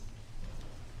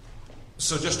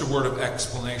So just a word of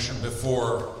explanation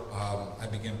before I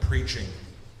begin preaching.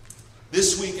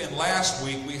 This week and last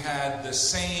week we had the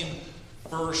same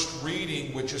first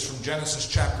reading, which is from Genesis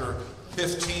chapter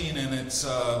 15, and it's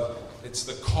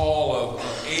the call of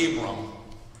Abram.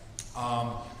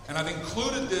 And I've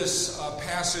included this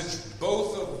passage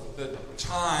both of the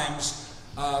times,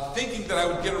 thinking that I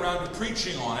would get around to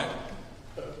preaching on it.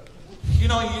 You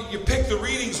know, you pick the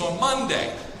readings on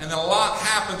Monday, and then a lot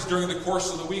happens during the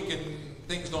course of the week, and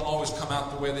things don't always come out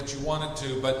the way that you want it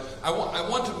to. But I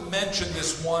want to mention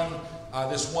this one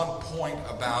point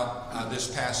about this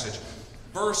passage.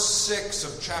 Verse 6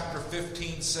 of chapter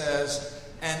 15 says,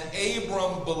 "And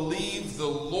Abram believed the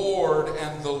Lord,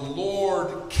 and the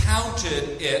Lord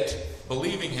counted it,"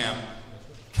 believing him,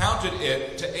 counted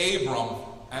it to Abram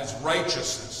as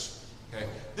righteousness. Okay.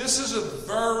 This is a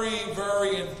very,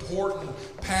 very important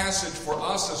passage for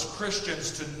us as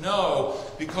Christians to know,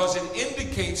 because it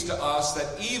indicates to us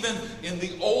that even in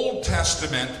the Old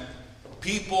Testament,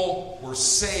 people were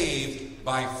saved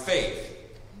by faith.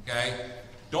 Okay?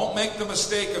 Don't make the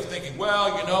mistake of thinking,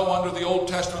 well, you know, under the Old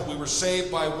Testament we were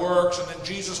saved by works, and then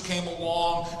Jesus came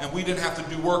along and we didn't have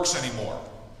to do works anymore.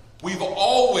 We've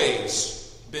always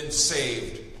been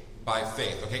saved by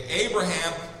faith. Okay?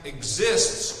 Abraham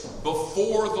exists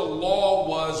before the law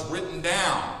was written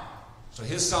down. So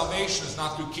his salvation is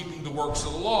not through keeping the works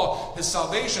of the law. His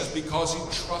salvation is because he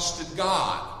trusted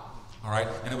God. All right?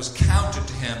 And it was counted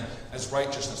to him as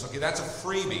righteousness. Okay, that's a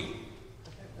freebie.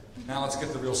 Now let's get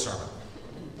to the real sermon.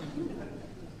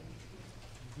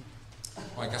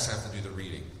 Well, I guess I have to do the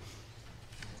reading.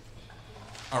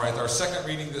 All right, our second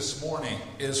reading this morning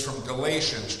is from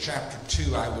Galatians chapter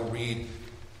 2. I will read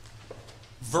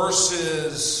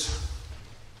verses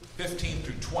 15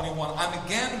 through 21. I'm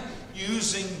again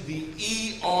using the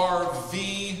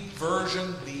ERV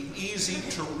version, the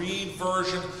easy-to-read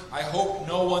version. I hope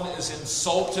no one is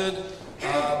insulted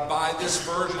by this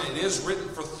version. It is written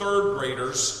for third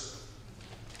graders,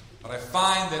 but I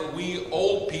find that we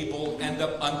old people end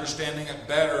up understanding it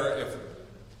better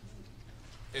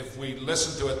if we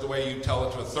listen to it the way you tell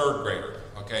it to a third grader.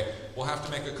 Okay, we'll have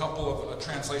to make a couple of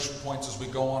translation points as we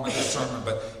go on in this sermon,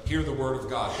 but hear the word of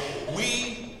God.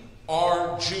 We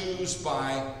are Jews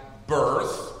by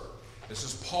birth. This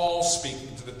is Paul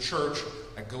speaking to the church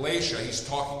at Galatia. He's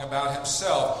talking about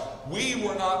himself. We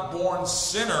were not born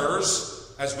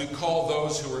sinners, as we call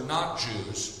those who are not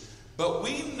Jews, but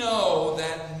we know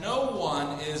that no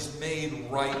one is made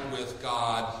right with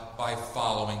God by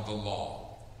following the law.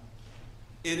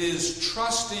 It is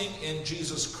trusting in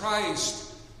Jesus Christ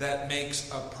that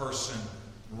makes a person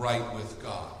right with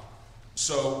God.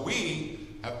 So we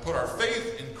have put our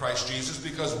faith in Christ Jesus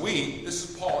because this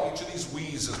is Paul, each of these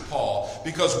we's is Paul,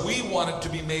 because we wanted to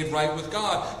be made right with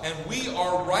God. And we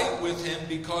are right with him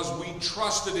because we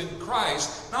trusted in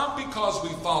Christ, not because we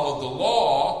followed the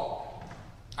law.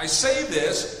 I say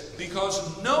this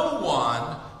because no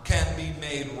one can be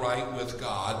made right with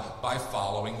God by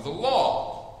following the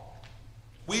law.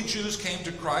 We Jews came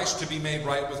to Christ to be made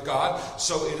right with God,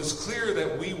 so it is clear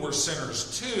that we were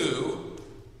sinners too.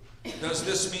 Does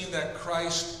this mean that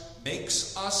Christ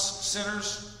makes us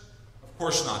sinners? Of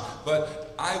course not.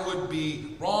 But I would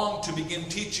be wrong to begin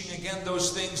teaching again those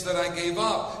things that I gave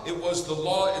up. It was the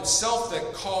law itself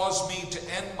that caused me to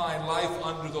end my life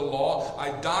under the law. I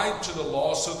died to the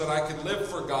law so that I could live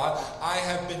for God. I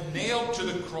have been nailed to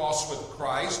the cross with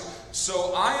Christ,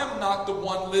 so I am not the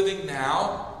one living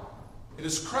now. It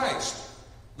is Christ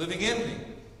living in me.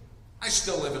 I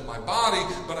still live in my body,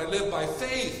 but I live by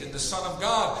faith in the Son of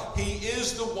God. He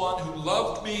is the one who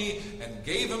loved me and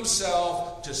gave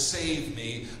himself to save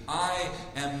me. I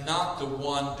am not the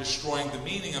one destroying the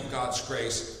meaning of God's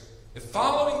grace. If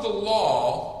following the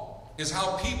law is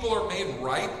how people are made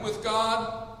right with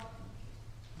God,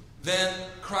 then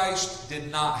Christ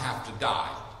did not have to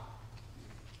die.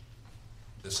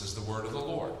 This is the word of the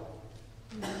Lord.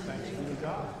 Thanks be to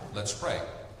God. Let's pray.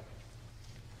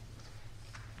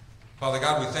 Father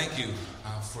God, we thank you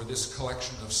for this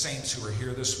collection of saints who are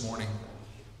here this morning.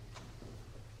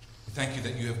 We thank you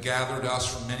that you have gathered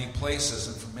us from many places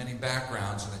and from many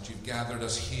backgrounds, and that you've gathered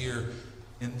us here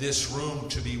in this room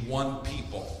to be one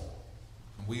people.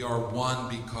 And we are one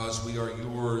because we are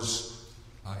yours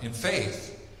in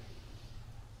faith.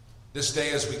 This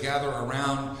day, as we gather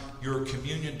around your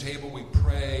communion table, we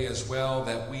pray as well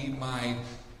that we might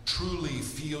truly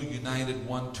feel united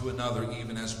one to another,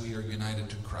 even as we are united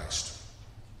to Christ.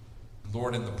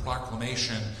 Lord, in the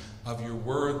proclamation of your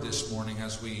word this morning,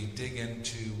 as we dig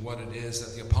into what it is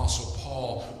that the Apostle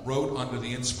Paul wrote under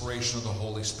the inspiration of the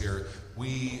Holy Spirit,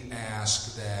 we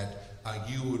ask that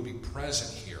you would be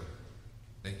present here.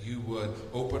 that you would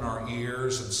open our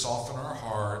ears and soften our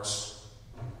hearts.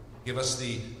 Give us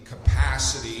the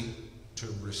capacity to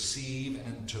receive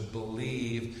and to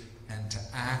believe and to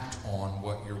act on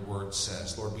what your word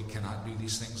says. Lord, we cannot do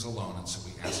these things alone, and so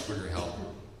we ask for your help.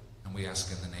 And we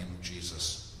ask in the name of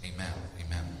Jesus. Amen.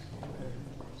 Amen.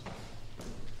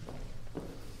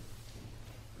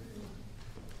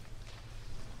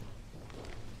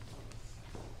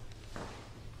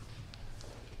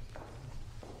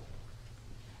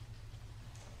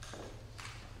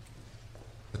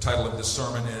 The title of this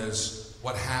sermon is,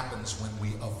 What Happens When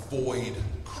We Avoid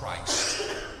Christ?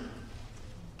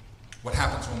 What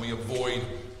happens when we avoid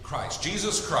Christ?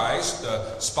 Jesus Christ,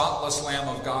 the spotless Lamb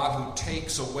of God who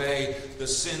takes away the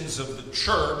sins of the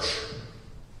church.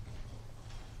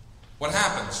 What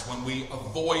happens when we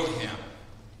avoid him?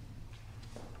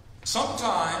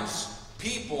 Sometimes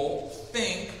people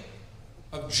think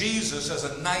of Jesus as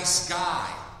a nice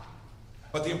guy.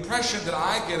 But the impression that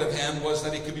I get of him was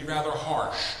that he could be rather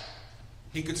harsh.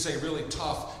 He could say really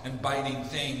tough and biting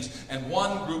things. And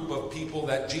one group of people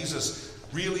that Jesus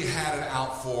really had it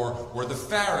out for were the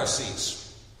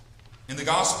Pharisees. In the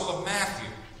Gospel of Matthew,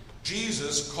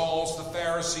 Jesus calls the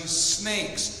Pharisees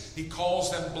snakes. He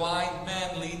calls them blind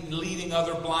men leading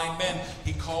other blind men.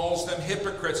 He calls them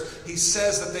hypocrites. He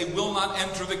says that they will not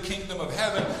enter the kingdom of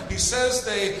heaven. He says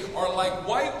they are like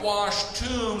whitewashed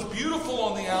tombs, beautiful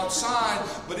on the outside,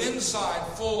 but inside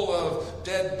full of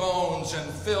dead bones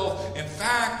and filth. In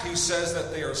fact, he says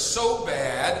that they are so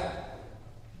bad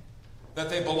that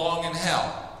they belong in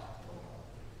hell.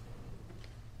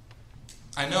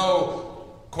 I know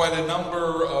quite a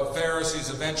number of Pharisees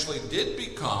eventually did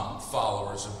become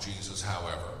followers of Jesus,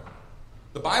 however.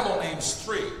 The Bible names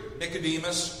three: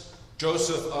 Nicodemus,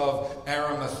 Joseph of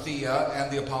Arimathea, and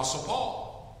the Apostle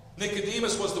Paul.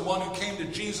 Nicodemus was the one who came to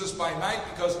Jesus by night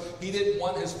because he didn't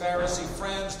want his Pharisee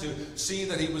friends to see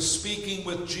that he was speaking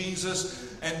with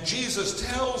Jesus. And Jesus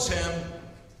tells him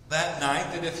that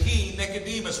night that if he,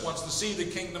 Nicodemus, wants to see the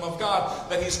kingdom of God,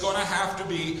 that he's going to have to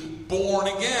be born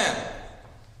again.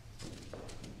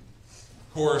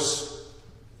 Of course,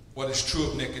 what is true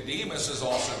of Nicodemus is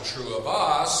also true of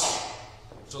us.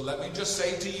 So let me just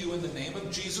say to you, in the name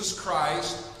of Jesus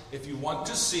Christ, if you want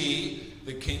to see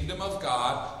the kingdom of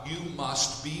God, you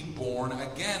must be born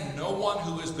again. No one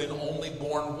who has been only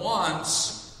born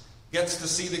once gets to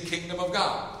see the kingdom of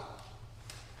God.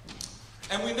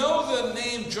 And we know the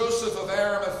name Joseph of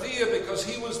Arimathea because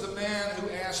he was the man who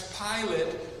asked Pilate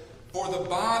for the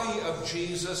body of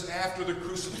Jesus after the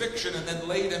crucifixion and then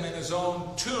laid him in his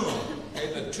own tomb.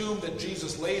 Okay, the tomb that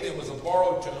Jesus laid in was a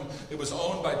borrowed tomb. It was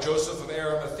owned by Joseph of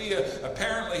Arimathea.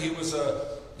 Apparently he was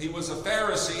a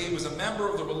Pharisee. He was a member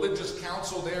of the religious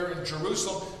council there in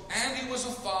Jerusalem, and he was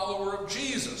a follower of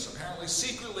Jesus, apparently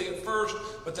secretly at first,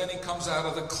 but then he comes out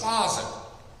of the closet.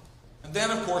 And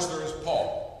then, of course, there is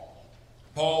Paul.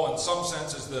 Paul, in some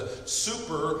sense, is the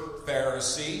super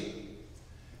Pharisee.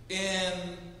 In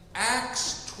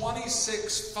Acts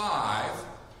 26:5,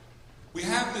 we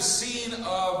have the scene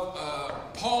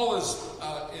of Paul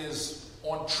is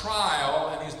on trial,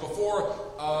 and he's before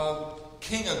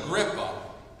King Agrippa.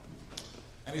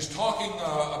 And he's talking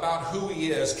about who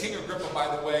he is. King Agrippa,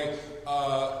 by the way,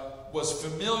 was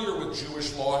familiar with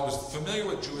Jewish law. He was familiar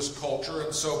with Jewish culture.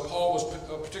 And so Paul was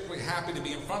particularly happy to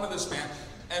be in front of this man.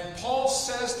 And Paul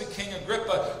says to King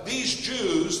Agrippa, these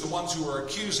Jews, the ones who are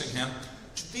accusing him,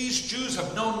 these Jews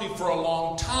have known me for a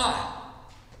long time.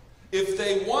 If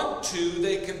they want to,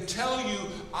 they can tell you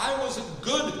I was a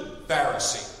good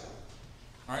Pharisee.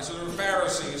 All right, so there are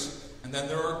Pharisees, and then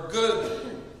there are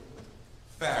good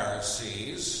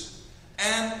Pharisees.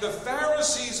 And the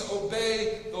Pharisees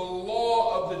obey the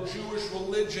law of the Jewish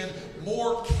religion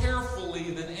more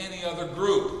carefully than any other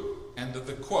group. End of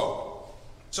the quote.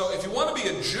 So if you want to be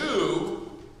a Jew,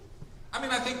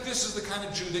 I think this is the kind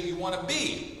of Jew that you want to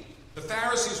be. The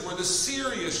Pharisees were the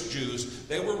serious Jews.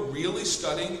 They were really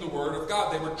studying the Word of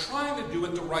God. They were trying to do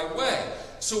it the right way.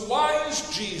 So why is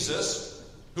Jesus,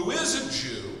 who is a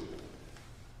Jew,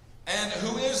 and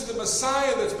who is the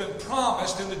Messiah that's been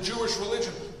promised in the Jewish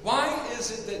religion, why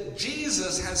is it that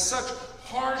Jesus has such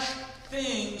harsh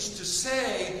things to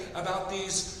say about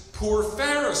these poor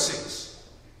Pharisees?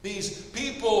 These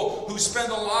people who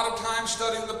spend a lot of time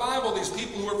studying the Bible, these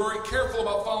people who are very careful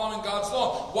about following God's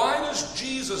law. Why does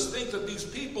Jesus think that these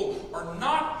people are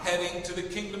not heading to the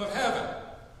kingdom of heaven?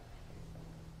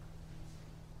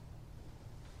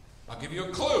 I'll give you a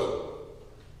clue.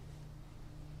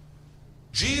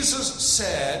 Jesus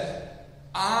said,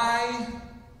 I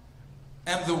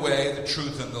am the way, the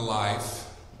truth, and the life.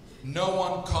 No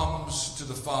one comes to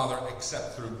the Father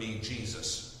except through me,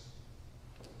 Jesus.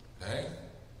 Okay?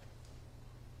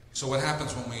 So what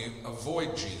happens when we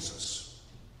avoid Jesus?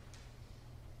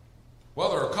 Well,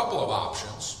 there are a couple of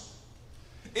options.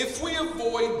 If we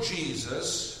avoid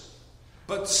Jesus,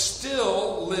 but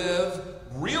still live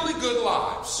really good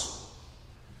lives,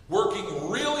 working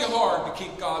really hard to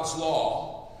keep God's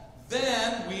law,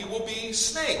 then we will be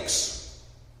snakes.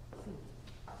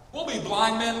 We'll be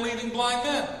blind men leading blind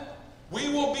men. We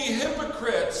will be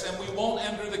hypocrites and we won't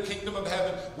enter the kingdom of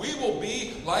heaven. We will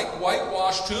be like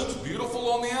whitewashed tombs,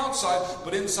 beautiful on the outside,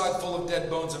 but inside full of dead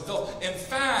bones and filth. In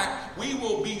fact, we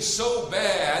will be so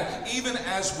bad, even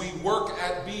as we work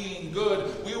at being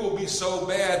good, we will be so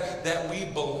bad that we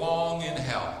belong in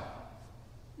hell.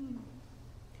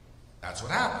 That's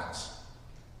what happens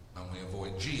when we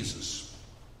avoid Jesus.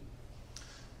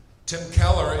 Tim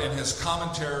Keller, in his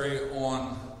commentary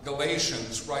on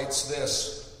Galatians, writes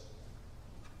this: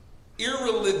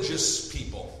 irreligious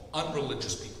people,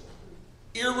 unreligious people,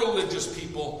 irreligious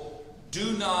people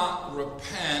do not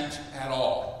repent at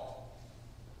all.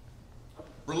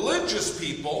 Religious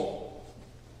people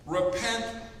repent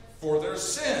for their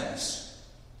sins,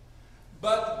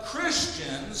 but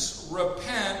Christians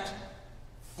repent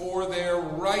for their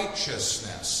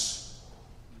righteousness.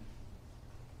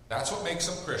 That's what makes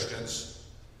them Christians,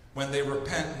 when they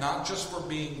repent not just for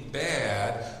being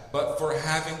bad, but for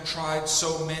having tried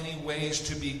so many ways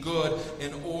to be good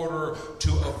in order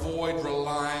to avoid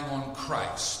relying on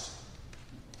Christ.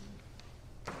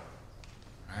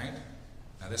 Right?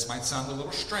 Now this might sound a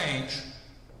little strange,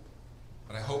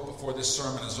 but I hope before this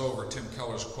sermon is over, Tim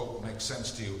Keller's quote will make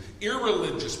sense to you.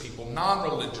 Irreligious people,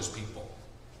 non-religious people,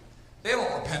 they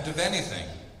don't repent of anything.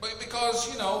 Because,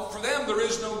 for them there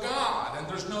is no God, and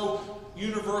there's no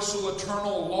universal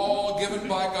eternal law given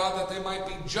by God that they might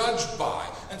be judged by.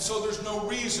 And so there's no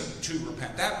reason to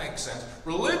repent. That makes sense.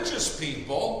 Religious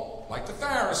people, like the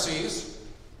Pharisees,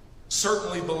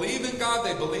 certainly believe in God.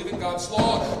 They believe in God's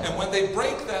law. And when they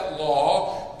break that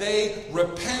law, they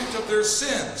repent of their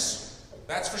sins.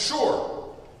 That's for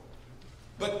sure.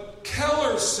 But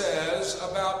Keller says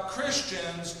about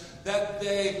Christians that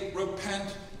they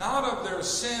repent not of their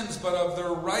sins, but of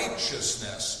their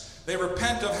righteousness. They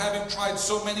repent of having tried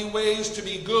so many ways to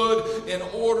be good in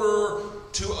order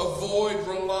to avoid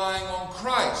relying on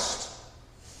Christ.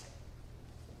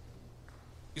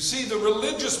 You see, the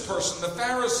religious person, the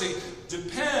Pharisee,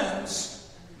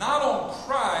 depends not on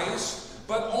Christ,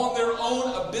 but on their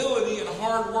own ability and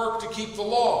hard work to keep the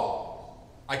law.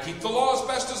 I keep the law as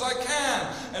best as I can.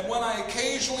 And when I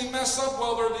occasionally mess up,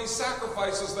 well, there are these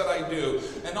sacrifices that I do.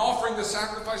 And offering the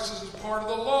sacrifices is part of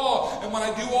the law. And when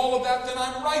I do all of that, then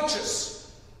I'm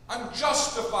righteous. I'm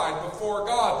justified before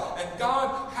God. And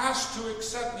God has to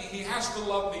accept me. He has to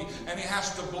love me. And He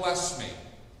has to bless me.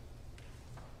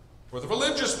 For the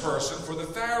religious person, for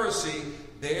the Pharisee,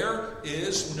 there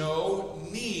is no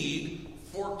need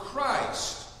for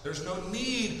Christ. There's no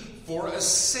need for a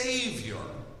Savior.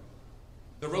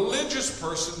 The religious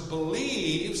person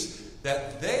believes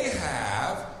that they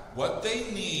have what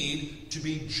they need to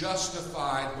be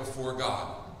justified before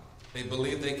God. They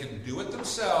believe they can do it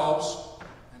themselves,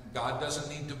 and God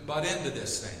doesn't need to butt into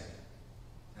this thing.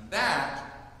 And that,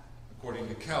 according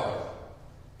to Keller,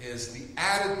 is the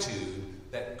attitude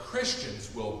that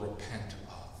Christians will repent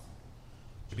of.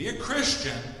 To be a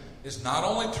Christian is not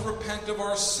only to repent of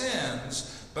our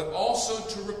sins, but also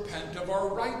to repent of our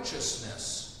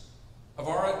righteousness, of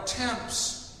our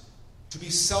attempts to be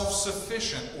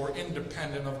self-sufficient or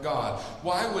independent of God.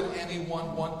 Why would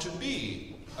anyone want to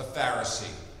be a Pharisee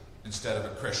instead of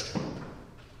a Christian?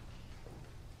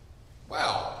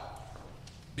 Well,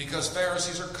 because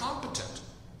Pharisees are competent.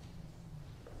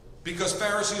 Because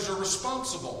Pharisees are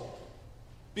responsible.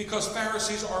 Because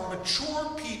Pharisees are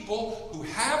mature people who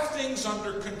have things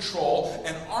under control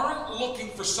and aren't looking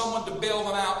for someone to bail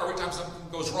them out every time something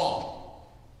goes wrong.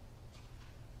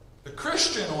 The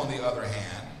Christian, on the other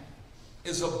hand,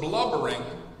 is a blubbering,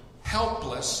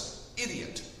 helpless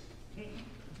idiot.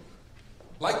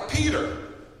 Like Peter,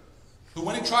 who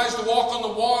when he tries to walk on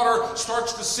the water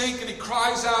starts to sink and he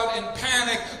cries out in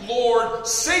panic, "Lord,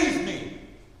 save me!"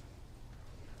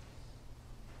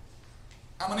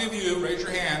 How many of you, raise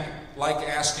your hand, like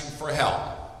asking for help?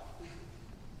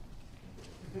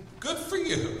 Good for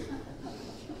you.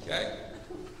 Okay?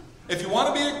 If you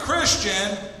want to be a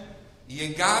Christian, you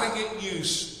got to get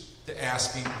used to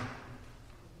asking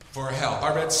for help.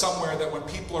 I read somewhere that when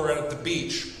people are at the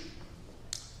beach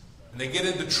and they get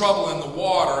into trouble in the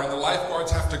water and the lifeguards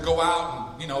have to go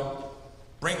out and,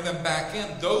 bring them back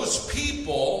in, those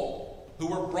people who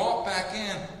were brought back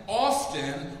in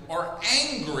often are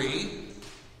angry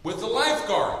with the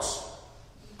lifeguards.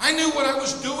 I knew what I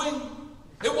was doing.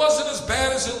 It wasn't as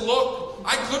bad as it looked.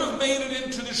 I could have made it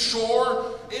into the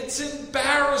shore. It's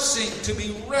embarrassing to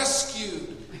be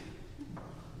rescued.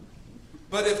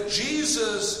 But if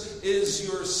Jesus is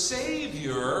your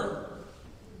Savior,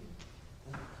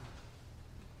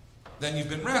 then you've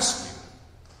been rescued.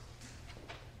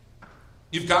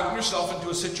 You've gotten yourself into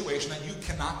a situation that you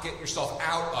cannot get yourself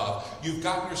out of. You've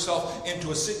gotten yourself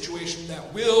into a situation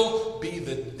that will be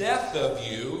the death of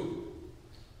you.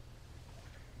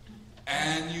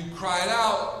 And you cried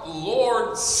out,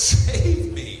 Lord,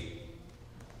 save me.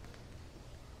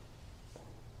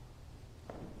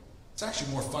 It's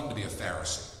actually more fun to be a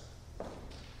Pharisee.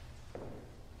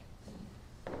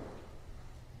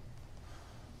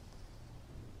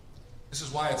 This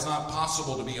is why it's not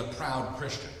possible to be a proud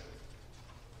Christian.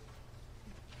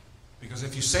 Because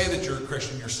if you say that you're a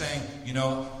Christian, you're saying, you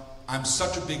know, I'm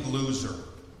such a big loser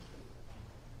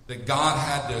that God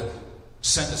had to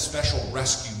send a special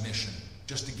rescue mission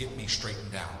just to get me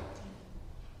straightened out.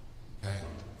 Okay?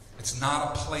 It's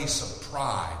not a place of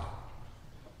pride.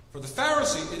 For the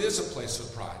Pharisee, it is a place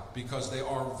of pride because they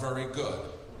are very good.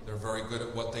 They're very good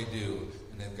at what they do,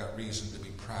 and they've got reason to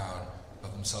be proud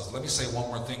of themselves. Let me say one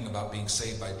more thing about being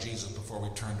saved by Jesus before we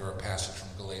turn to our passage from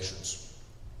Galatians.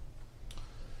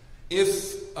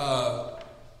 If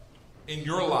in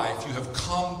your life you have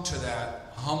come to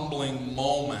that humbling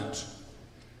moment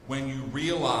when you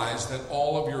realize that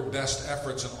all of your best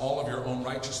efforts and all of your own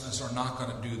righteousness are not going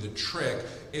to do the trick,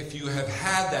 if you have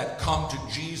had that come to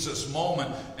Jesus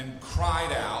moment and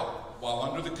cried out while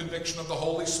under the conviction of the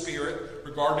Holy Spirit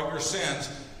regarding your sins,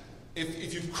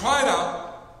 if you've cried out,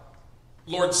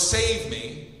 Lord, save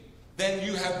me, then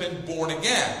you have been born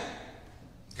again.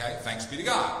 Okay? Thanks be to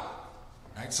God.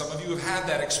 Right? Some of you have had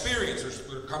that experience.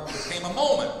 There came a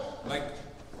moment, like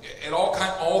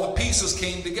all the pieces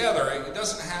came together. It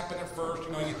doesn't happen at first.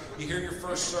 You know, you hear your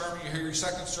first sermon, you hear your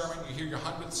second sermon, you hear your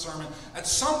 100th sermon. At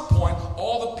some point,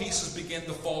 all the pieces begin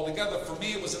to fall together. For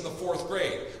me, it was in the 4th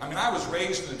grade. I mean, I was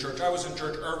raised in the church. I was in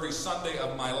church every Sunday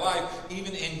of my life.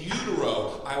 Even in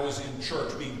utero, I was in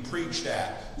church being preached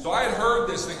at. So I had heard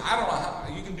this thing. I don't know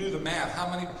how, you can do the math.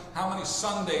 How many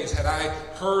Sundays had I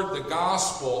heard the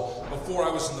gospel before I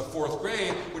was in the 4th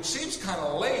grade, which seems kind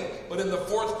of late, but in the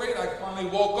 4th grade, I finally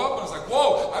woke up and I was like,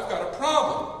 whoa, I've got a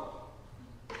problem.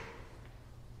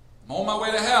 I'm on my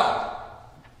way to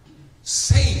hell.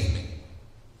 Save me.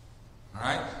 All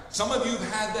right? Some of you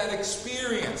have had that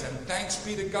experience, and thanks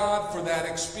be to God for that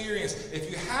experience. If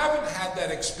you haven't had that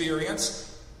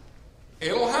experience,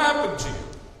 it'll happen to you.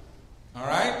 All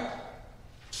right?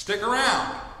 Stick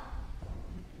around.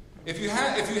 If you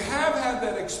have had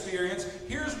that experience,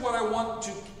 here's what I want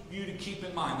you to keep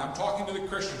in mind. I'm talking to the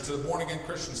Christians, to the born-again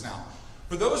Christians now.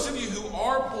 For those of you who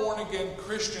are born-again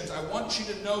Christians, I want you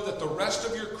to know that the rest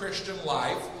of your Christian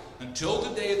life, until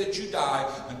the day that you die,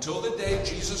 until the day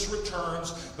Jesus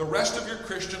returns, the rest of your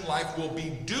Christian life will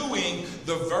be doing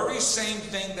the very same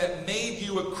thing that made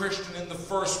you a Christian in the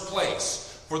first place.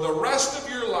 For the rest of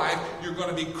your life, you're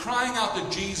going to be crying out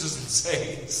to Jesus and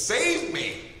saying, save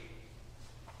me.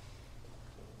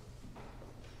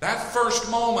 That first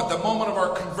moment, the moment of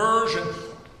our conversion,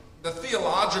 the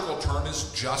theological term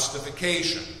is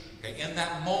justification. Okay? In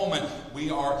that moment, we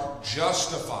are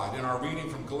justified. In our reading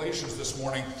from Galatians this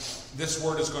morning, this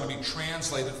word is going to be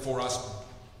translated for us,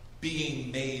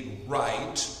 being made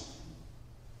right.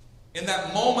 In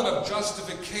that moment of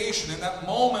justification, in that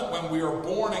moment when we are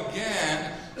born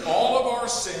again, all of our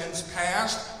sins,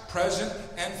 past, present,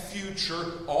 and future,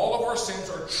 all of our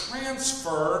sins are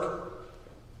transferred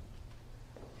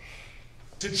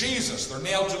to Jesus. They're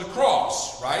nailed to the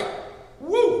cross, right?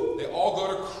 Woo! They all go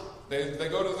to they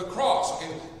go to the cross.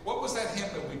 Okay, what was that hymn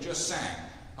that we just sang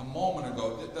a moment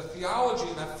ago? The theology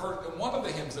in that first, one of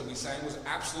the hymns that we sang was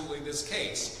absolutely this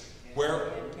case,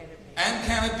 where and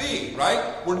can it be,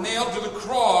 right? We're nailed to the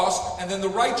cross, and then the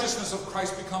righteousness of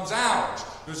Christ becomes ours.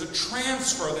 There's a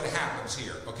transfer that happens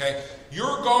here, okay?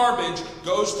 Your garbage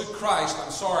goes to Christ.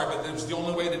 I'm sorry, but it's the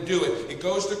only way to do it. It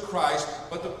goes to Christ,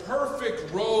 but the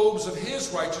perfect robes of His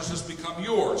righteousness become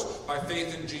yours by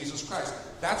faith in Jesus Christ.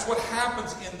 That's what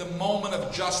happens in the moment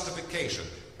of justification.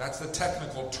 That's the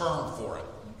technical term for it,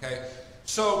 okay?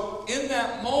 So, in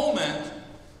that moment,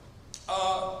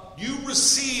 you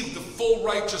receive the full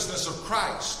righteousness of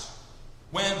Christ.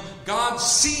 When God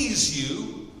sees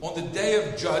you on the day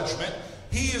of judgment,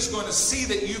 He is going to see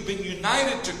that you've been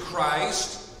united to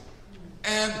Christ,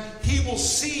 and He will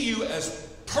see you as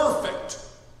perfect.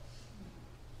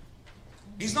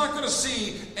 He's not going to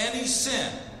see any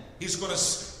sin. He's going to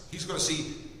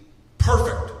see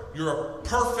perfect. You're a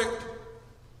perfect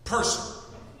person.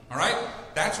 All right?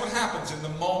 That's what happens in the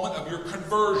moment of your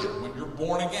conversion, when you're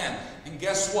born again. And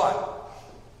guess what?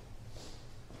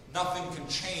 nothing can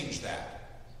change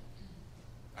that.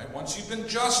 Right? Once you've been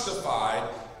justified,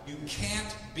 you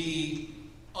can't be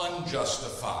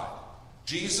unjustified.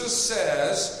 Jesus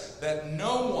says that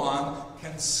no one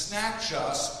can snatch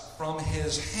us from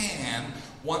his hand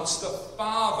once the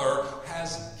Father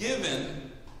has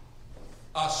given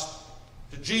us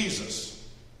to Jesus.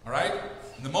 All right?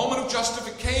 In the moment of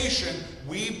justification,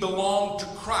 we belong to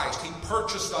Christ. He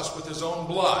purchased us with his own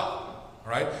blood.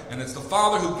 All right? And it's the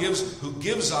Father who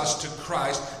gives us to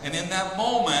Christ. And in that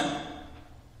moment,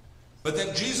 but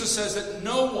then Jesus says that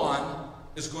no one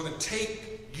is going to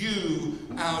take you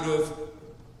out of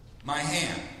my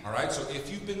hand. All right? So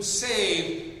if you've been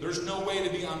saved, there's no way to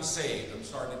be unsaved. I'm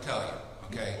starting to tell you.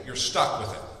 Okay? You're stuck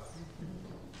with it.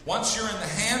 Once you're in the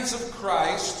hands of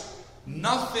Christ,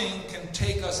 nothing can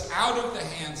take us out of the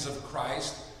hands of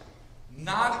Christ,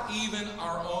 not even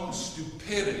our own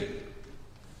stupidity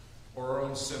or our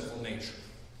own sinful nature.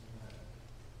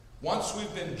 Once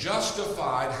we've been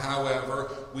justified,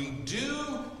 however, we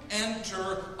do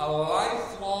enter a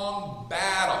lifelong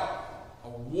battle, a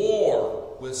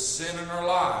war with sin in our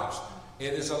lives.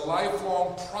 It is a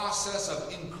lifelong process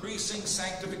of increasing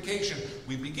sanctification.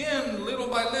 We begin little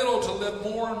by little to live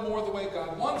more and more the way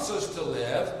God wants us to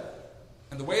live.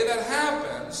 And the way that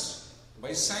happens, the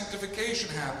way sanctification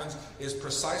happens, is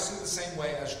precisely the same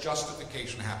way as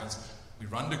justification happens. We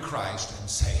run to Christ and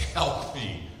say, help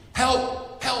me.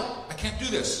 Help! Help! I can't do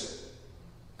this.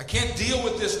 I can't deal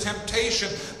with this temptation.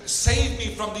 Save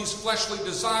me from these fleshly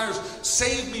desires.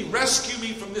 Save me, rescue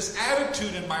me from this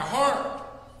attitude in my heart.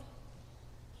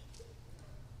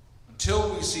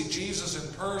 Until we see Jesus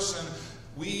in person,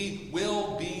 we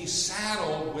will be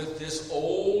saddled with this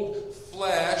old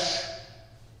flesh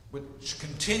which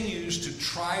continues to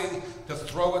try to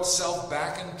throw itself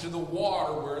back into the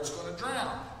water where it's going to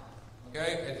drown.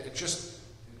 Okay? It's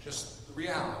just the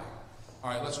reality. All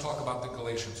right, let's talk about the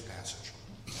Galatians passage.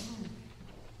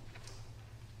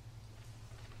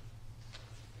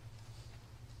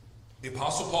 The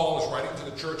Apostle Paul is writing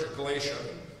to the church at Galatia.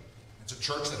 It's a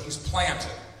church that he's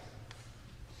planted.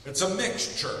 It's a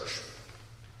mixed church.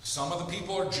 Some of the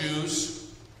people are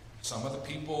Jews. Some of the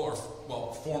people are,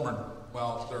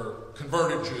 they're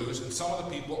converted Jews. And some of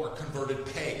the people are converted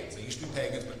pagans. They used to be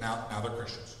pagans, but now they're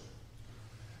Christians.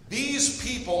 These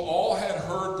people all had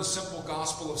heard the simple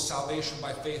gospel of salvation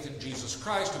by faith in Jesus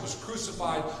Christ, who was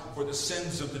crucified for the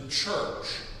sins of the church.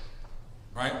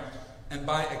 Right? And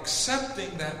by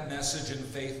accepting that message in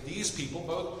faith, these people,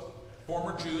 both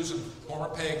former Jews and former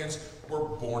pagans, were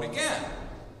born again.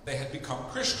 They had become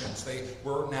Christians. They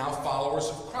were now followers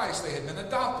of Christ. They had been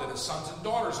adopted as sons and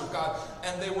daughters of God.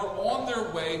 And they were on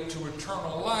their way to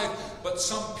eternal life. But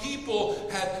some people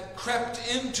had crept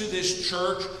into this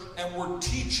church and were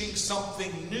teaching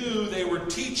something new. They were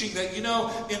teaching that, in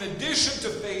addition to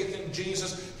faith in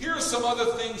Jesus, here are some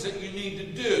other things that you need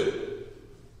to do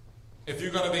if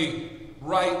you're going to be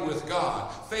right with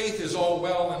God. Faith is all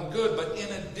well and good, but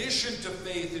in addition to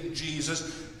faith in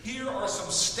Jesus, here are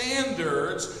some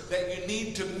standards that you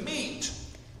need to meet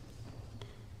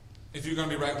if you're going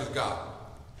to be right with God.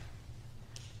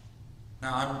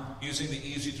 Now, I'm using the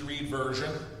easy-to-read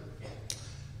version.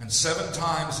 And 7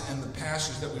 times in the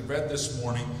passage that we read this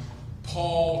morning,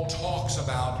 Paul talks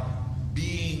about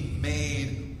being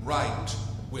made right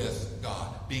with God.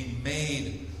 Being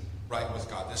made right with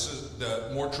God. This is the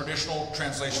more traditional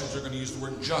translations are going to use the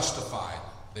word justified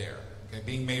there. Okay,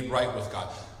 being made right with God.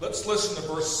 Let's listen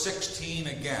to verse 16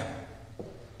 again.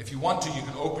 If you want to, you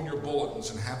can open your bulletins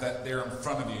and have that there in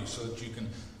front of you so that you can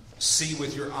see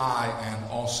with your eye and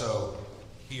also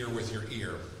hear with your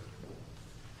ear.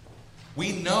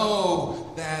 We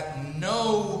know that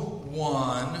no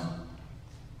one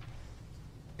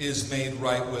is made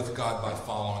right with God by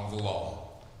following the law.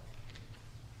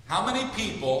 How many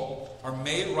people are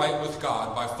made right with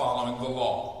God by following the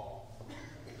law?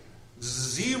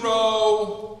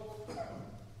 0.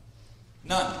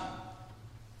 None.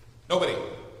 Nobody.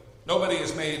 Nobody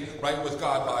is made right with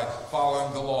God by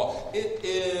following the law. It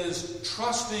is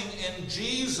trusting in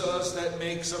Jesus that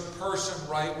makes a person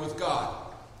right with God.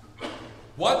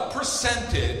 What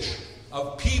percentage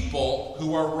of people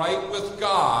who are right with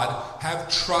God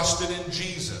have trusted in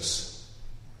Jesus?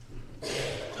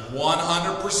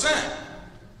 100%.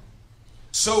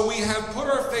 So we have put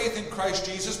our faith in Christ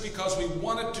Jesus because we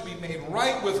wanted to be made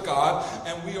right with God,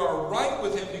 and we are right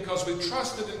with Him because we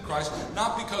trusted in Christ,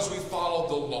 not because we followed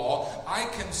the law. I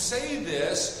can say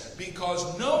this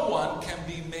because no one can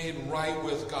be made right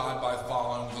with God by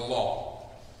following the law.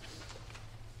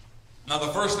 Now,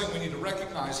 the first thing we need to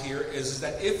recognize here is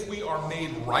that if we are made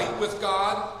right with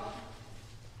God,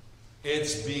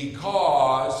 It's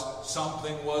because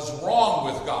something was wrong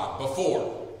with God before.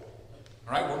 All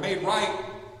right, we're made right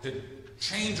to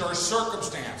change our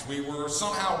circumstance. We were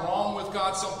somehow wrong with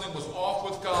God, something was off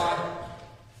with God,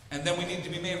 and then we need to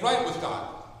be made right with God.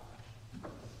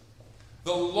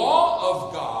 The law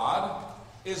of God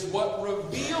is what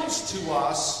reveals to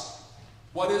us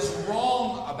what is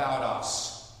wrong about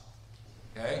us.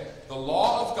 Okay? The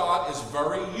law of God is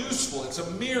very useful. It's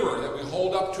a mirror that we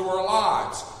hold up to our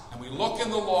lives. And we look in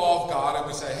the law of God and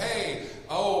we say, hey,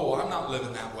 I'm not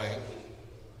living that way.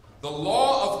 The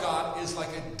law of God is like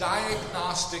a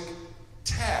diagnostic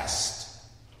test.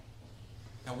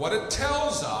 And what it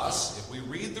tells us, if we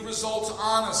read the results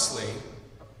honestly,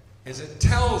 is it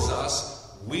tells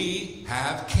us we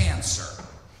have cancer.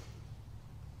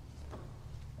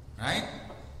 Right?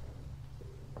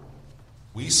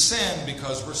 We sin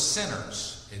because we're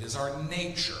sinners. It is our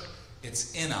nature.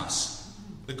 It's in us.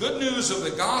 The good news of the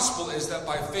gospel is that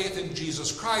by faith in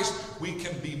Jesus Christ, we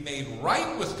can be made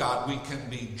right with God. We can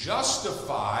be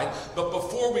justified. But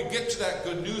before we get to that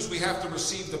good news, we have to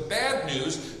receive the bad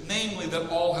news, namely that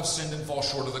all have sinned and fall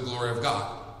short of the glory of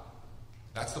God.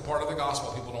 That's the part of the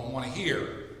gospel people don't want to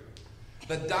hear.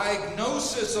 The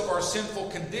diagnosis of our sinful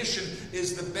condition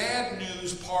is the bad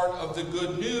news part of the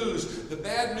good news. The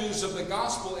bad news of the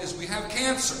gospel is we have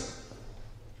cancer.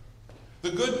 The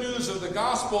good news of the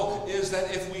gospel is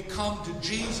that if we come to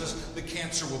Jesus, the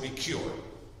cancer will be cured.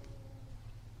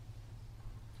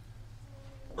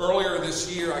 Earlier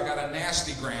this year, I got a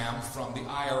nastygram from the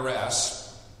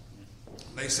IRS.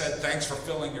 They said, thanks for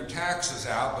filling your taxes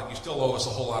out, but you still owe us a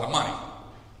whole lot of money.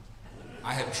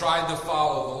 I had tried to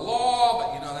follow the law,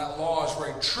 but that law is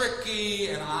very tricky,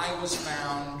 and I was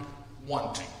found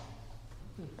wanting.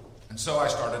 And so I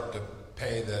started to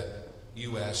pay the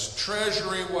U.S.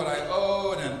 Treasury what I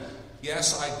owed, and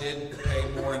yes, I did pay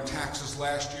more in taxes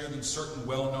last year than certain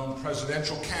well-known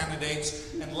presidential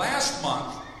candidates. And last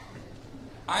month,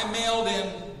 I mailed in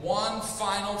one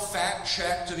final fat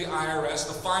check to the IRS,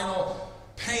 the final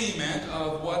payment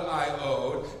of what I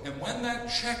owed. And when that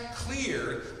check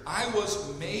cleared, I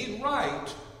was made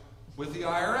right with the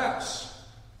IRS.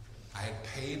 I had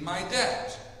paid my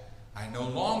debt. I no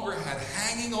longer had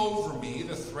hanging over me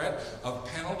the threat of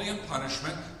penalty and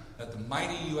punishment that the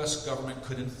mighty U.S. government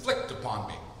could inflict upon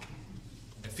me.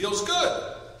 It feels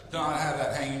good to not have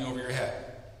that hanging over your head.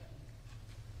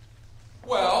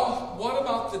 Well, what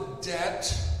about the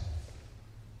debt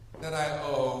that I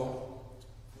owe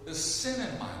for the sin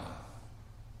in my life?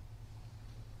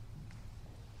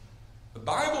 The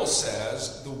Bible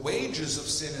says the wages of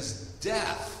sin is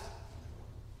death.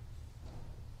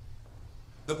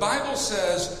 The Bible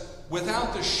says,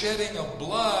 without the shedding of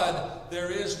blood, there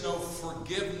is no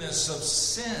forgiveness of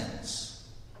sins.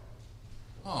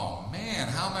 Oh man,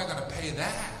 how am I going to pay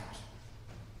that?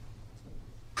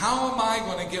 How am I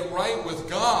going to get right with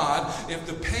God if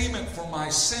the payment for my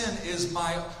sin is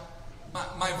my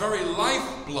very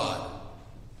lifeblood?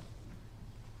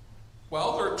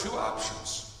 Well, there are two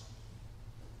options.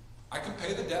 I can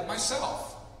pay the debt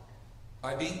myself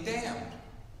by being damned.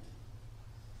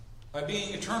 By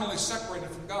being eternally separated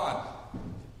from God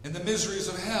in the miseries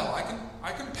of hell.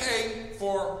 I can pay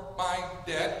for my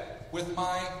debt with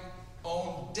my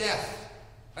own death.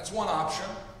 That's one option.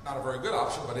 Not a very good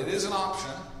option, but it is an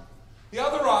option. The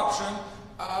other option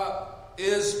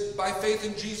is by faith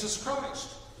in Jesus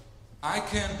Christ. I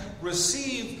can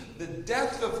receive the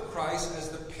death of Christ as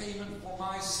the payment for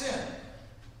my sin.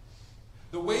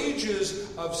 The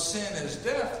wages of sin is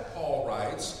death, Paul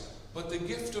writes, but the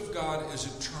gift of God is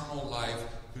eternal life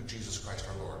through Jesus Christ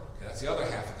our Lord. Okay, that's the other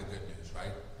half of the good news,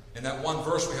 right? In that one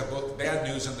verse, we have both the bad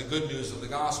news and the good news of the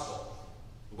gospel.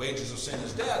 The wages of sin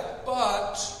is death,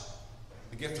 but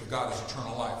the gift of God is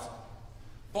eternal life.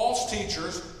 False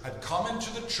teachers had come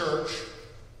into the church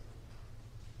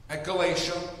at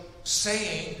Galatia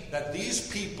saying that these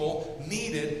people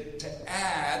needed to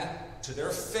add to their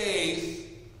faith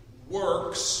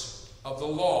works of the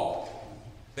law.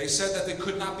 They said that they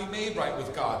could not be made right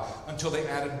with God until they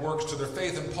added works to their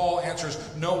faith. And Paul answers,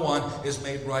 no one is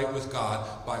made right with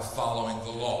God by following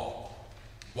the law.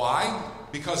 Why?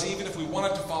 Because even if we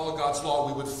wanted to follow God's law,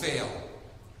 we would fail.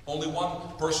 Only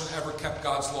one person ever kept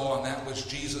God's law, and that was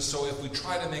Jesus. So if we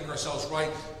try to make ourselves right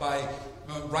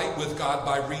with God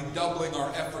by redoubling our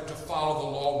effort to follow the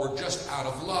law, we're just out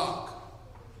of luck.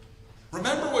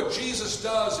 Remember what Jesus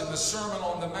does in the Sermon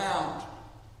on the Mount.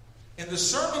 In the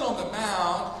Sermon on the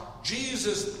Mount,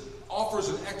 Jesus offers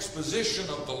an exposition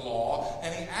of the law,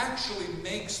 and he actually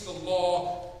makes the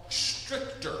law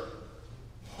stricter,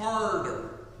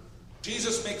 harder.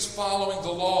 Jesus makes following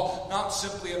the law not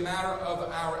simply a matter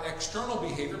of our external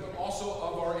behavior, but also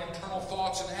of our internal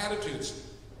thoughts and attitudes.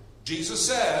 Jesus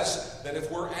says that if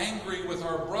we're angry with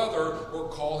our brother or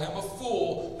call him a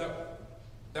fool,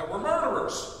 that we're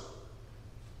murderers.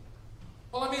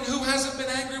 Well, I mean, who hasn't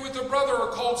been angry with their brother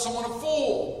or called someone a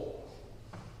fool?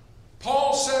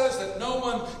 Paul says that no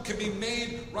one can be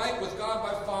made right with God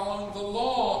by following the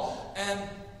law. And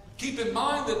keep in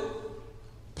mind that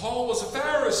Paul was a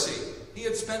Pharisee. He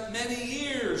had spent many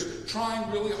years trying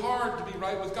really hard to be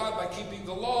right with God by keeping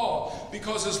the law.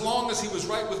 Because as long as he was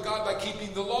right with God by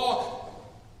keeping the law,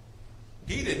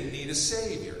 he didn't need a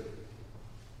Savior.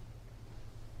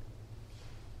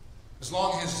 As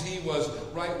long as he was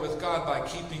right with God by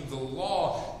keeping the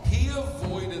law, he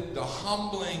avoided the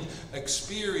humbling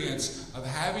experience of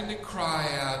having to cry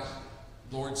out,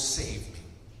 Lord, save me.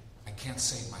 I can't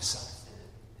save myself.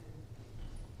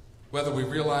 Whether we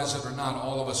realize it or not,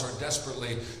 all of us are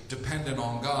desperately dependent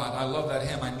on God. I love that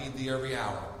hymn, I need thee every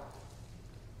hour.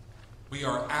 We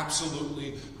are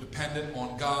absolutely dependent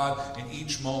on God in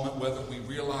each moment, whether we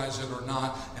realize it or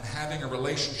not. And having a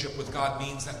relationship with God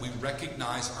means that we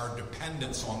recognize our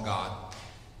dependence on God.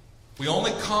 We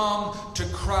only come to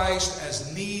Christ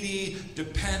as needy,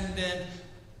 dependent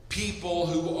people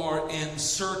who are in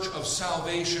search of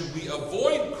salvation. We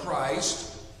avoid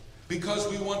Christ because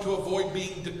we want to avoid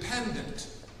being dependent.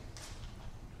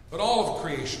 But all of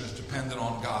creation is dependent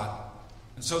on God.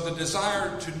 And so the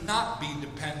desire to not be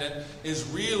dependent is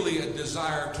really a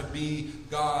desire to be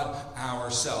God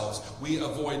ourselves. We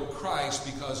avoid Christ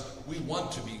because we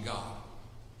want to be God.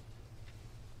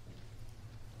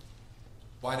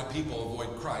 Why do people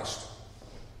avoid Christ?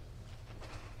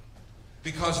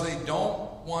 Because they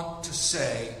don't want to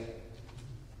say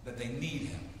that they need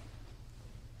him.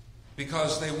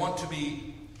 Because they want to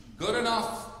be good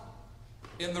enough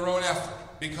in their own effort.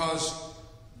 Because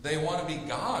they want to be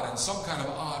God in some kind of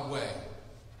odd way.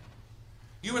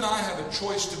 You and I have a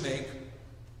choice to make.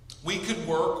 We could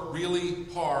work really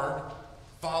hard,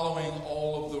 following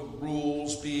all of the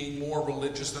rules, being more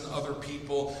religious than other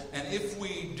people. And if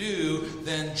we do,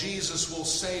 then Jesus will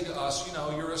say to us, you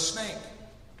know, you're a snake.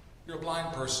 You're a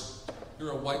blind person.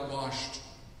 You're a whitewashed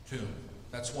tomb.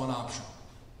 That's one option.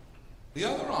 The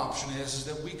other option is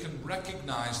that we can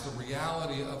recognize the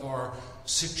reality of our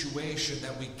situation,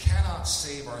 that we cannot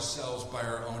save ourselves by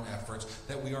our own efforts,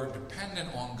 that we are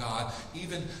dependent on God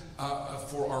even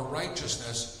for our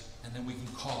righteousness, and then we can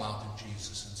call out to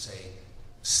Jesus and say,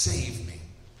 save me.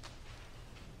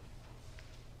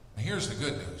 Now here's the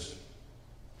good news.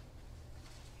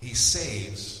 He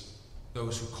saves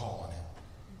those who call on him.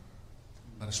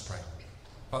 Let us pray.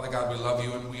 Father God, we love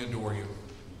you and we adore you.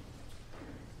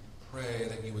 Pray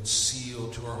that you would seal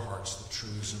to our hearts the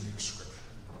truths of your scripture.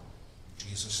 In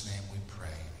Jesus' name we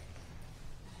pray.